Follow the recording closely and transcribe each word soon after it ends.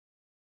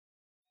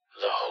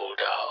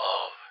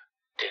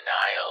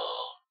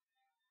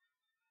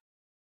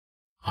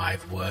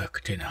I've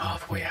worked in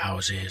halfway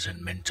houses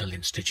and mental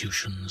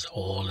institutions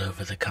all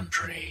over the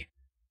country,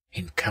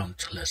 in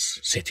countless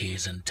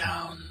cities and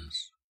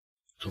towns.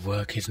 The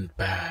work isn't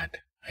bad,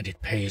 and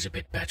it pays a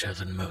bit better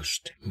than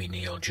most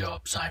menial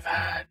jobs I've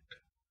had.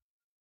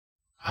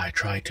 I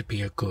try to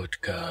be a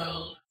good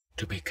girl,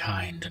 to be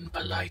kind and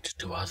polite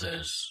to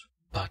others,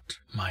 but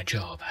my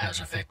job has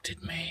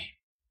affected me.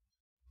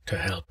 To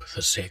help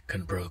the sick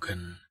and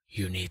broken,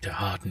 you need to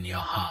harden your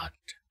heart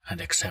and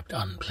accept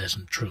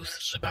unpleasant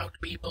truths about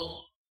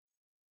people.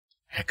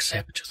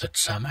 Accept that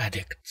some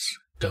addicts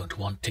don't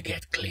want to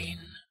get clean,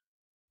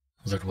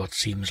 that what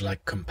seems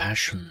like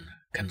compassion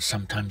can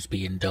sometimes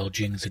be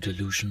indulging the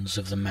delusions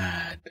of the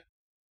mad,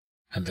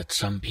 and that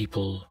some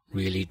people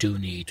really do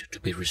need to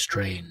be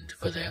restrained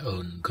for their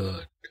own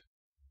good.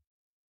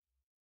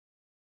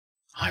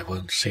 I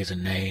won't say the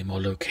name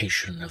or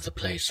location of the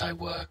place I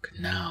work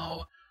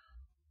now,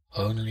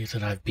 only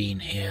that I've been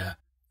here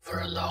for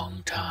a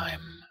long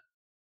time.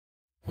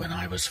 When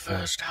I was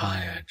first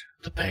hired,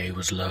 the pay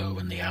was low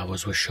and the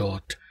hours were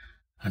short,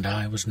 and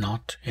I was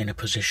not in a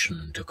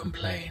position to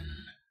complain.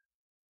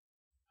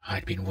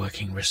 I'd been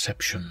working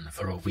reception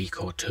for a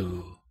week or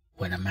two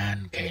when a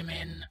man came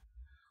in,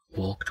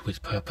 walked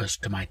with purpose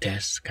to my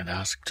desk and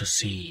asked to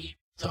see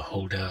the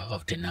holder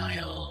of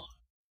denial.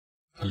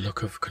 A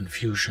look of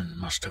confusion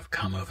must have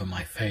come over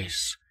my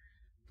face,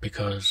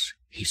 because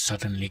he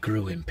suddenly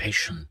grew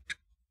impatient.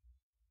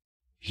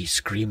 He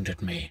screamed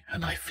at me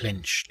and I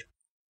flinched.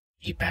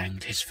 He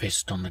banged his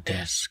fist on the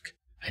desk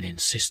and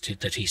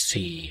insisted that he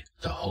see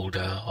the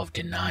holder of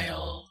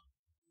denial.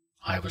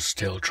 I was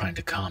still trying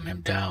to calm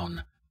him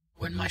down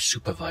when my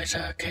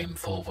supervisor came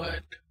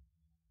forward.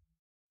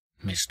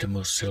 Mr.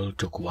 Musil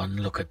took one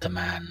look at the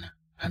man,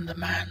 and the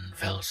man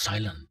fell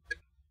silent.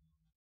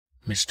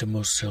 Mr.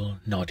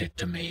 Musil nodded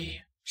to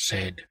me,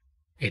 said,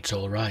 "It's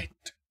all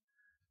right,"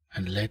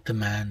 and led the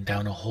man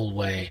down a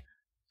hallway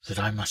that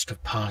I must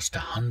have passed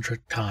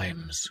 100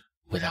 times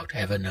without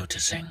ever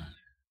noticing.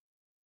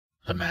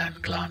 The man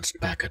glanced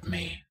back at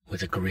me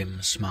with a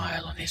grim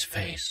smile on his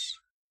face.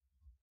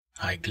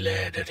 I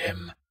glared at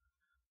him.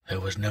 There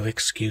was no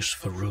excuse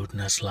for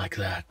rudeness like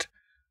that,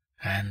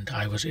 and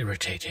I was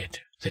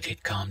irritated that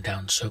he'd calmed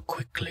down so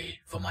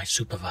quickly for my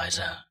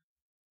supervisor.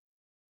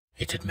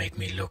 It had made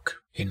me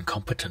look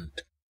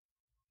incompetent.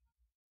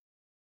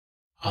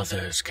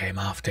 Others came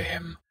after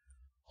him,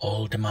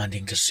 all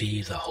demanding to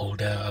see the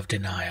holder of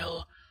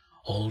denial,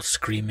 all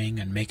screaming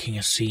and making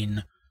a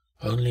scene,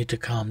 only to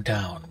calm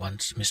down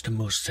once Mr.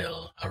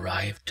 Musil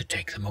arrived to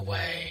take them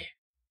away.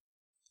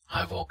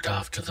 I walked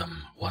after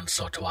them once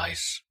or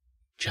twice,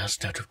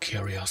 just out of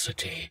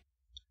curiosity,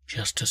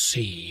 just to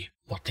see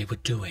what they were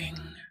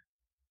doing.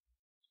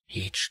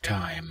 Each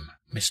time,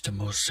 Mr.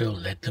 Musil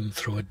led them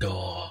through a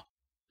door,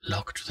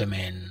 locked them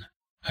in,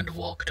 and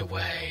walked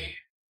away.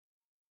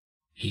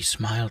 He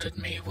smiled at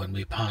me when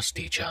we passed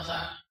each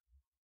other.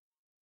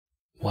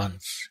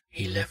 Once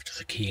he left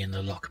the key in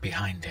the lock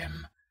behind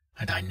him,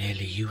 and I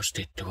nearly used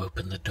it to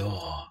open the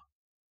door.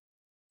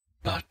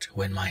 But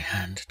when my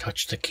hand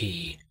touched the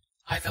key,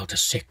 I felt a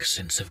sick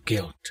sense of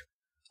guilt,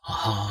 a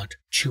hard,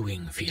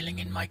 chewing feeling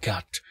in my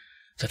gut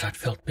that I'd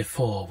felt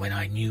before when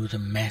I knew the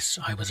mess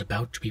I was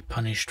about to be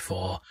punished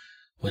for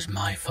was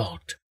my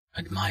fault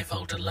and my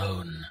fault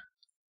alone.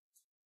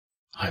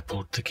 I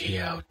pulled the key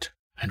out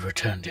and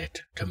returned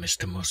it to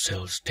Mr.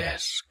 Musil's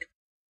desk.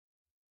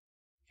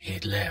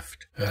 He'd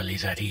left early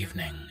that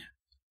evening.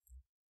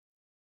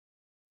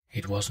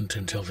 It wasn't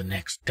until the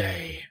next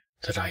day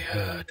that I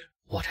heard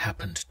what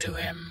happened to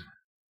him.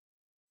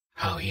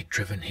 How he'd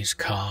driven his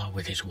car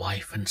with his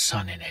wife and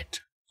son in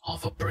it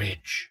off a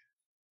bridge.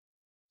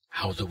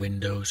 How the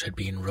windows had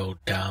been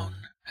rolled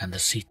down and the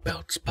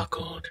seatbelts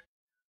buckled,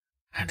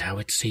 and how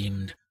it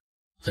seemed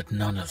that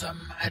none of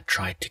them had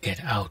tried to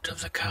get out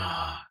of the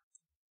car.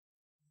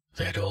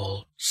 They'd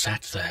all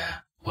sat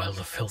there while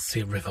the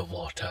filthy river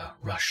water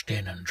rushed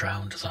in and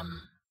drowned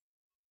them.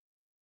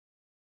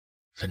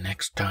 The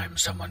next time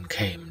someone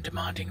came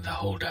demanding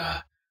the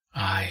holder,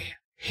 I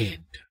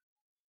hid.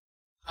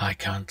 I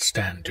can't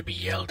stand to be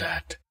yelled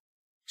at,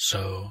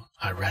 so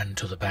I ran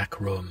to the back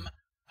room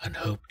and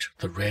hoped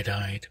the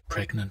red-eyed,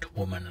 pregnant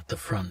woman at the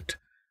front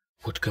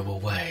would go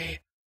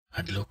away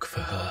and look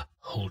for her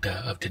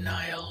holder of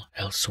denial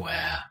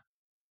elsewhere.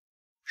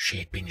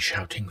 She'd been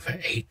shouting for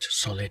 8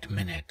 solid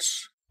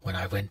minutes when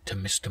I went to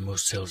Mr.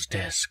 Musil's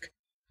desk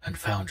and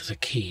found the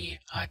key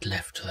I'd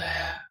left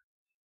there.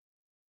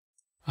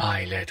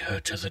 I led her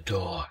to the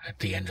door at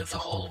the end of the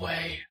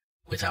hallway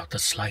without the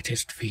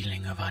slightest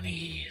feeling of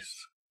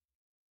unease.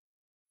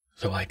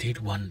 Though I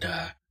did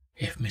wonder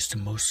if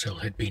Mr.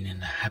 Musil had been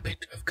in the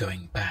habit of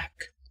going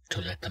back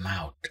to let them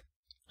out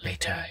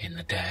later in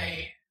the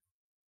day.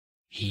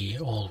 He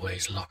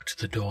always locked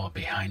the door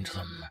behind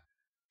them,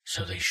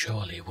 so they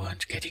surely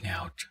weren't getting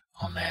out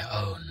on their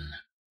own.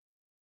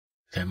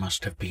 There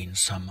must have been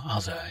some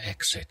other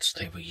exits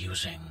they were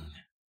using.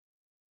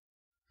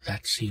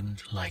 That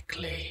seemed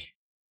likely.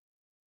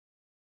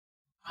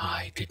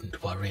 I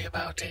didn't worry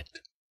about it.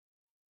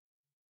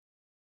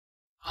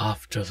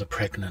 After the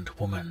pregnant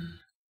woman,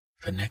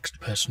 the next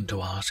person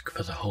to ask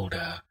for the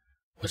holder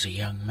was a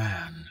young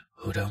man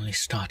who'd only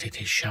started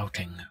his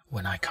shouting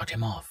when I cut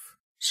him off,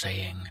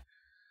 saying,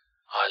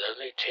 "I'll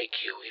only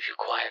take you if you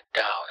quiet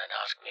down and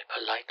ask me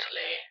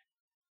politely."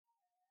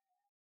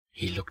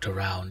 He looked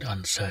around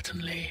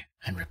uncertainly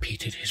and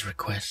repeated his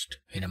request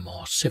in a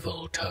more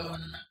civil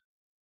tone.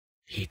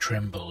 He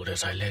trembled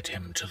as I led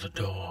him to the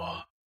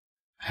door,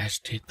 as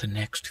did the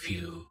next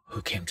few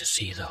who came to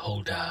see the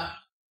holder.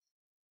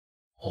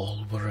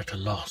 All were at a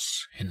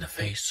loss in the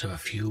face of a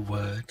few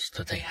words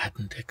that they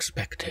hadn't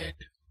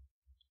expected.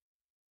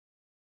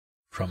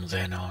 From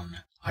then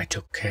on, I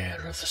took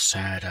care of the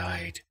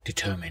sad-eyed,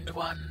 determined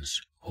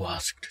ones who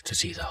asked to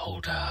see the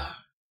holder.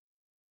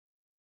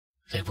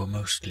 They were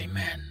mostly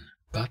men,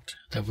 but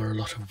there were a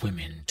lot of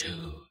women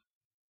too.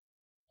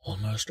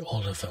 Almost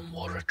all of them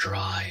wore a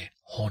dry,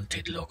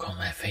 haunted look on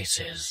their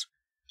faces,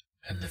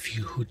 and the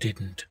few who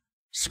didn't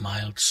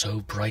smiled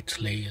so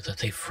brightly that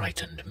they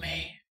frightened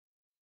me.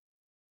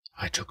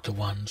 I took the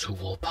ones who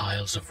wore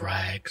piles of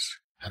rags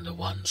and the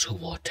ones who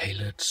wore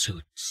tailored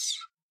suits.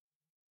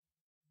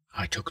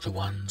 I took the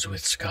ones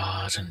with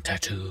scars and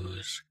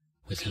tattoos,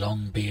 with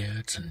long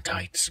beards and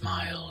tight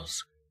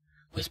smiles,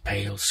 with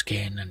pale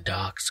skin and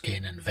dark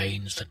skin and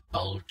veins that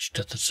bulged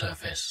at the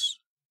surface.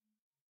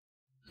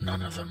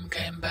 None of them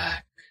came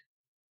back.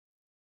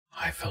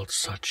 I felt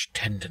such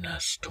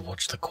tenderness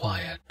towards the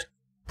quiet,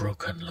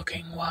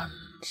 broken-looking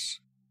ones.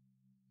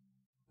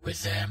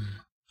 With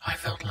them, I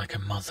felt like a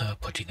mother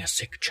putting a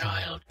sick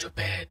child to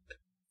bed.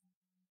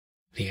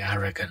 The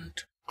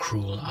arrogant,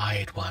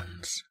 cruel-eyed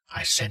ones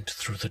I sent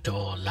through the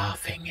door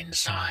laughing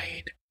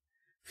inside,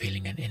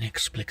 feeling an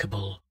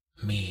inexplicable,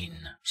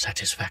 mean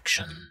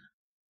satisfaction.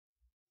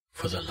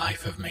 For the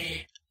life of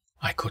me,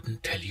 I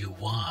couldn't tell you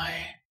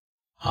why.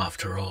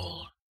 After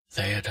all,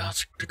 they had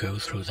asked to go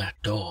through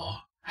that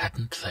door,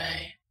 hadn't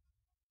they?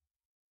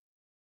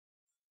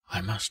 I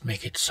must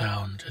make it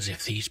sound as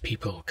if these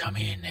people come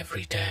in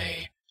every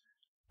day,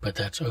 but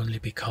that's only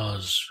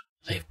because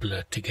they've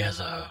blurred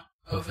together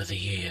over the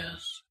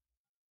years.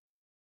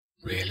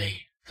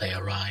 Really, they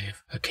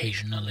arrive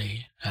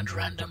occasionally and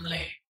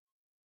randomly.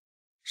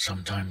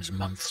 Sometimes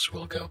months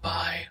will go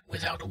by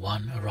without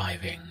one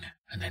arriving,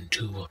 and then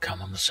two will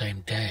come on the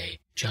same day,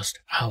 just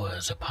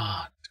hours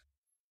apart.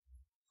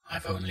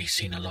 I've only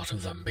seen a lot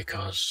of them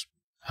because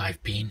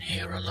I've been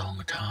here a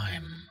long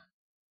time.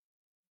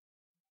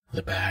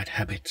 The bad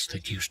habits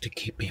that used to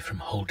keep me from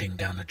holding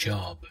down a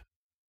job,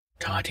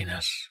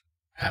 tardiness,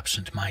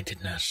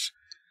 absent-mindedness,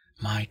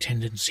 my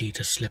tendency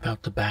to slip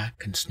out the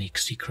back and sneak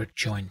secret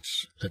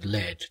joints that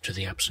led to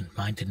the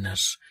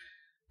absent-mindedness,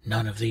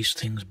 none of these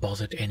things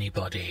bothered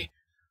anybody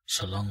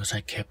so long as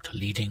I kept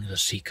leading the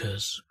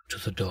seekers to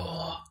the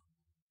door.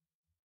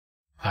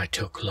 I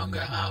took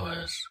longer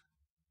hours.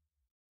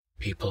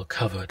 People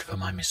covered for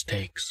my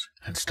mistakes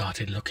and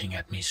started looking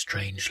at me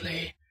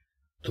strangely,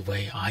 the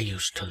way I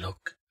used to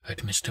look at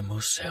Mr.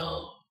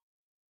 Moosehill.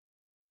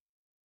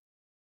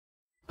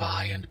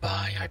 By and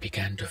by I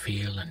began to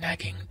feel a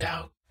nagging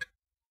doubt.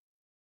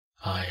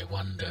 I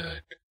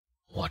wondered,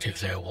 what if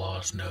there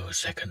was no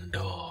second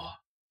door,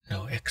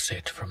 no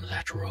exit from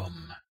that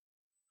room?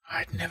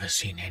 I'd never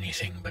seen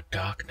anything but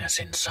darkness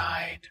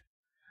inside,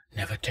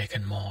 never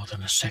taken more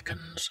than a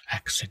second's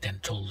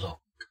accidental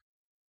look.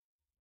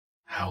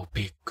 How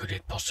big could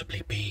it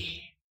possibly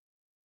be?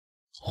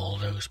 All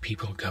those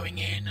people going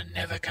in and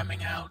never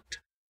coming out.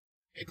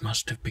 It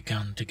must have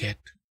begun to get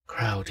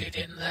crowded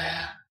in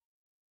there.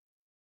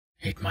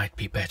 It might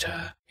be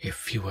better if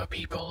fewer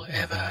people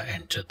ever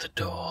entered the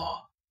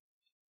door.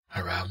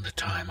 Around the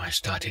time I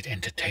started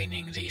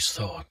entertaining these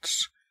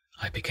thoughts,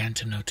 I began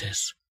to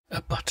notice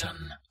a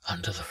button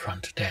under the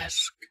front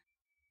desk.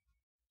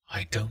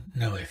 I don't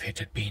know if it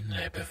had been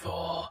there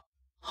before,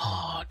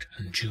 hard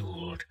and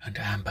jeweled and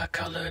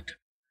amber-colored,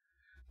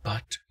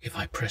 but if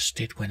I pressed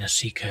it when a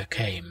seeker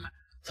came,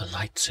 the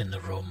lights in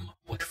the room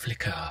would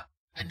flicker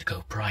and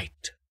go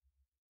bright.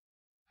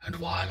 And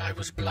while I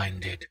was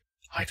blinded,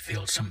 I'd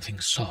feel something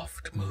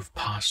soft move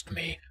past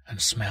me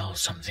and smell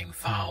something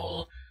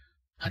foul,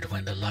 and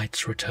when the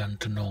lights returned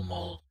to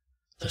normal,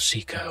 the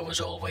seeker was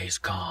always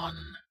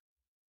gone.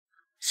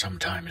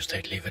 Sometimes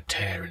they'd leave a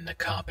tear in the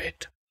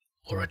carpet,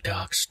 or a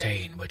dark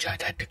stain which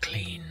I'd had to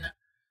clean,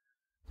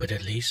 but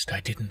at least I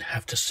didn't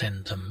have to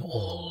send them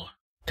all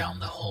down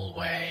the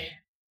hallway.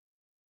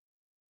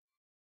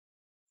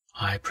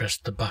 I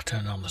pressed the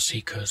button on the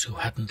seekers who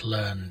hadn't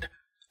learned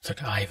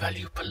that I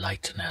value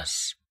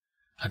politeness,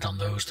 and on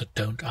those that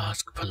don't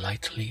ask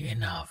politely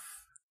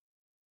enough.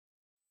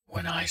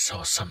 When I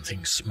saw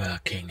something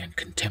smirking and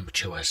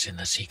contemptuous in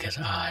the seeker's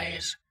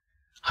eyes,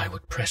 I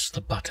would press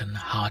the button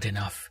hard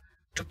enough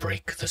to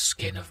break the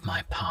skin of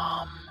my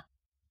palm.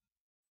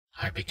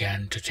 I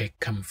began to take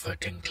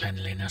comfort in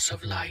cleanliness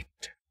of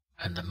light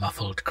and the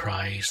muffled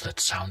cries that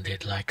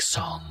sounded like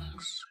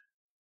songs.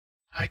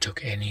 I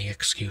took any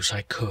excuse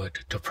I could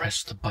to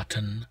press the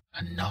button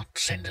and not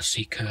send a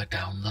seeker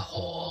down the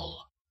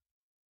hall.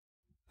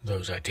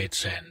 Those I did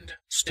send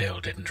still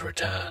didn't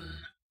return.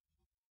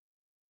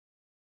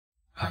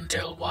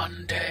 until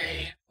one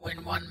day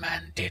when one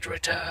man did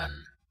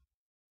return.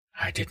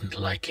 I didn't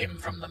like him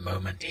from the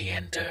moment he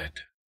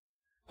entered,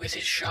 with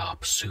his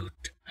sharp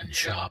suit and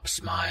sharp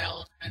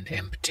smile and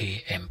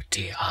empty,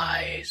 empty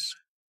eyes.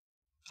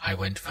 I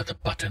went for the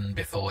button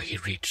before he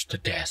reached the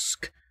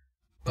desk,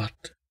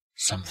 but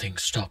something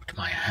stopped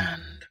my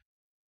hand.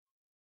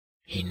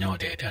 He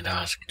nodded and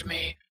asked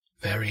me,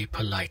 very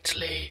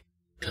politely,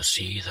 to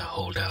see the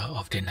holder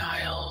of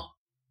denial.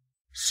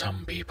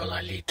 Some people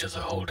I lead to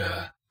the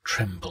holder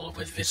tremble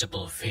with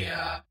visible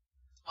fear,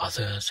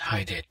 others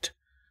hide it,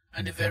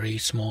 and a very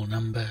small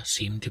number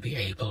seem to be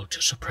able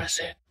to suppress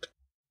it.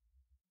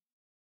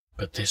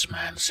 But this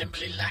man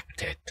simply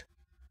lacked it,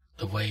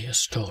 the way a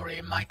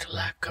story might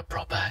lack a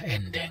proper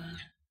ending.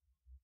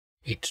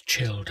 It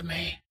chilled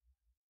me.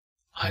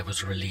 I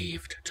was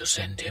relieved to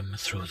send him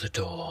through the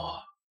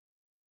door.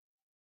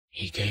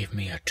 He gave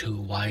me a too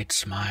wide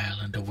smile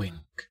and a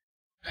wink,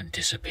 and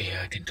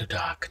disappeared into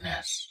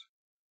darkness.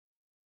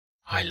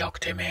 I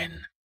locked him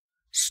in,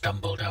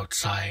 stumbled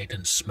outside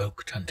and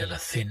smoked until a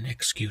thin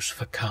excuse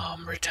for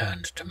calm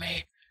returned to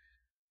me.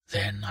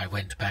 Then I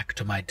went back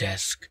to my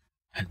desk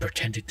and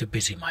pretended to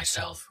busy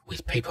myself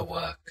with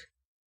paperwork.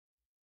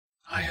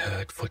 I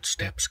heard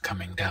footsteps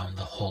coming down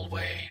the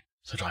hallway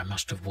that I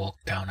must have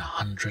walked down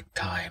 100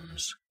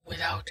 times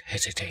without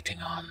hesitating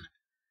on,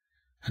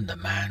 and the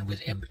man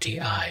with empty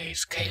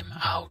eyes came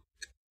out.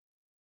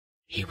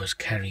 He was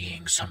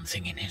carrying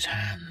something in his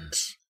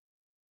hands.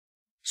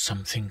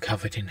 Something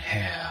covered in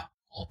hair,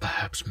 or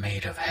perhaps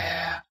made of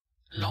hair,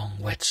 long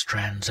wet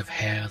strands of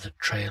hair that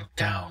trailed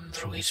down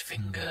through his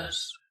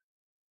fingers.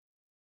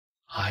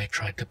 I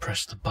tried to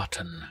press the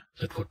button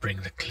that would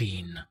bring the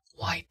clean,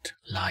 white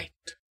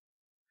light,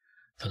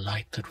 the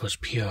light that was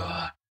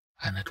pure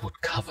and that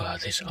would cover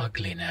this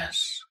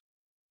ugliness.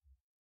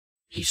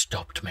 He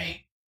stopped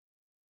me.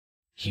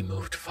 He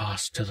moved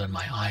faster than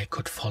my eye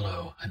could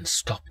follow and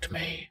stopped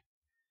me,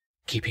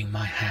 keeping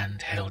my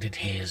hand held in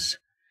his,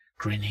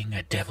 grinning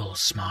a devil's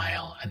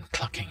smile and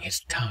clucking his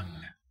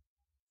tongue.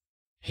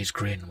 His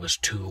grin was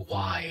too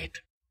wide.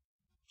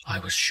 I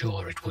was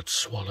sure it would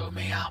swallow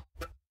me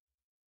up.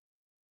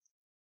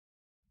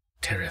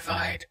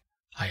 Terrified,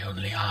 I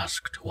only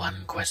asked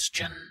one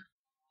question.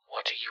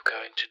 "What are you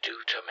going to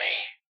do to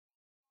me?"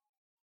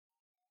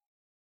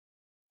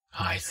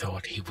 I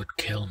thought he would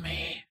kill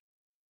me.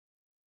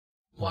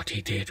 What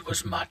he did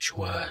was much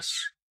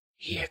worse.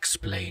 He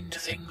explained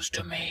things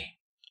to me.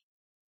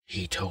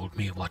 He told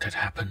me what had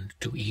happened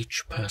to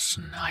each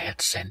person I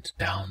had sent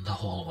down the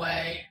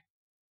hallway.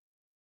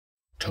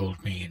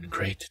 Told me in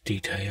great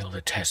detail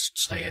the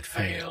tests they had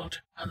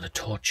failed and the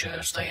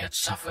tortures they had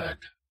suffered.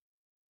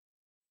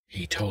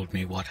 He told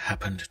me what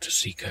happened to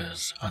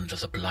seekers under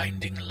the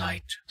blinding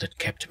light that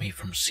kept me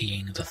from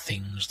seeing the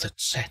things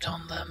that set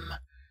on them,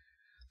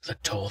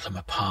 that tore them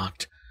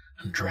apart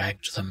and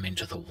dragged them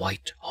into the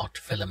white-hot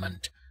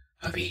filament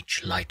of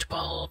each light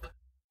bulb.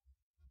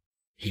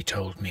 He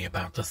told me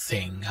about the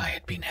thing I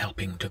had been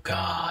helping to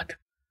guard,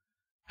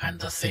 and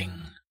the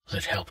thing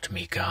that helped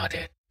me guard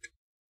it.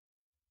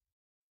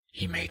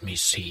 He made me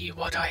see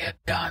what I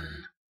had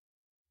done.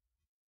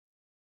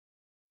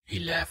 He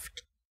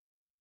left.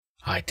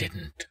 I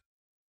didn't.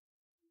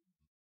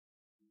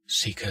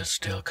 Seekers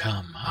still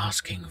come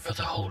asking for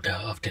the holder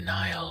of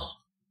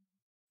denial.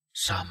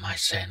 Some I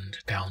send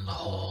down the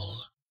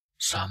hall,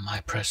 some I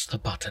press the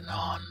button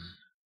on.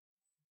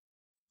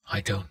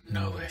 I don't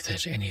know if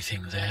there's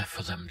anything there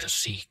for them to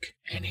seek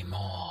any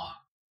more.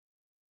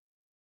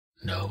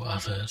 No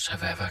others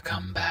have ever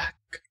come back.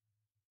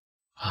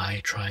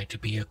 I try to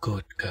be a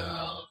good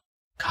girl,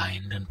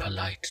 kind and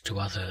polite to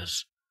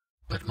others,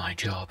 but my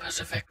job has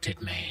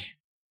affected me.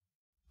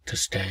 To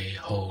stay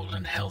whole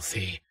and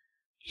healthy,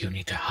 you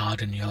need to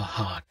harden your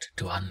heart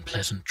to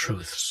unpleasant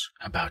truths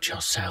about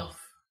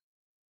yourself,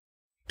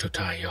 to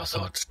tie your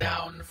thoughts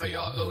down for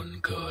your own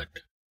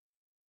good.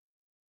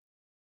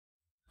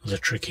 The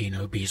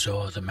Trichino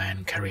Bezoar the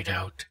man carried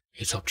out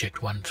is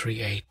Object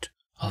 138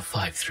 of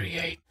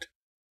 538,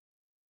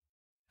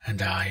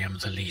 and I am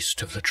the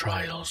least of the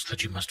trials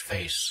that you must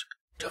face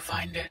to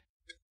find it.